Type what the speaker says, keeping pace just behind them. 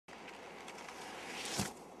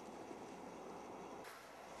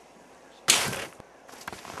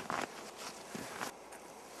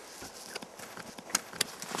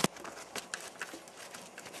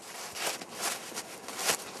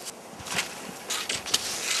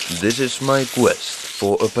This is my quest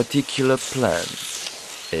for a particular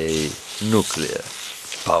plant, a nuclear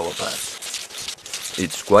power plant.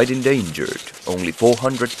 It's quite endangered, only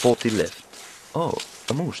 440 left. Oh,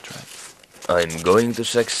 a moose trap. I'm going to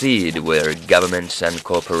succeed where governments and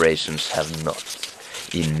corporations have not,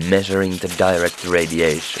 in measuring the direct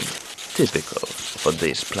radiation, typical for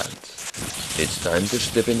these plants. It's time to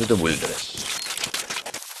step into the wilderness.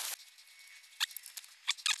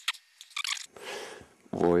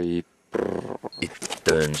 It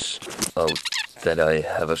turns out that I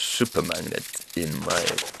have a super magnet in my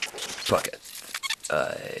pocket.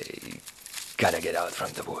 I gotta get out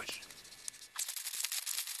from the woods.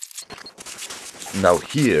 Now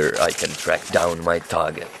here I can track down my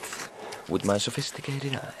target with my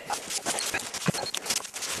sophisticated eye.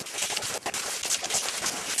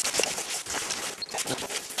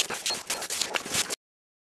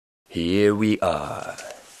 Here we are.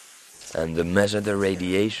 And to measure the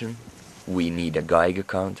radiation, we need a Geiger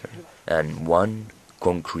counter and one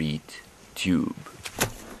concrete tube.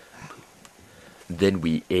 Then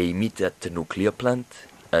we aim it at the nuclear plant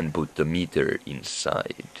and put the meter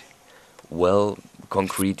inside. Well,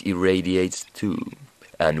 concrete irradiates too,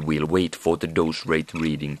 and we'll wait for the dose rate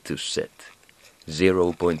reading to set.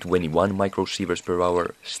 0.21 microsieverts per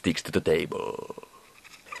hour sticks to the table.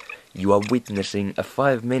 You are witnessing a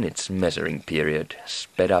 5 minutes measuring period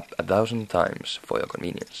sped up 1,000 times for your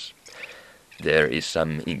convenience. There is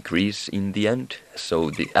some increase in the end, so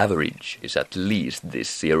the average is at least this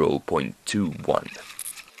 0.21.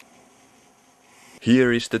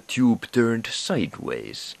 Here is the tube turned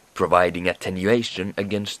sideways, providing attenuation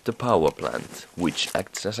against the power plant, which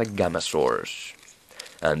acts as a gamma source.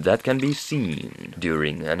 And that can be seen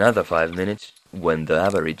during another 5 minutes when the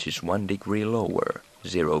average is 1 degree lower,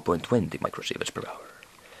 0.20 microsieverts per hour.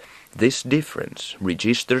 This difference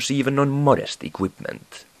registers even on modest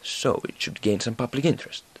equipment, so it should gain some public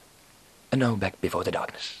interest. And now back before the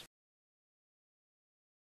darkness.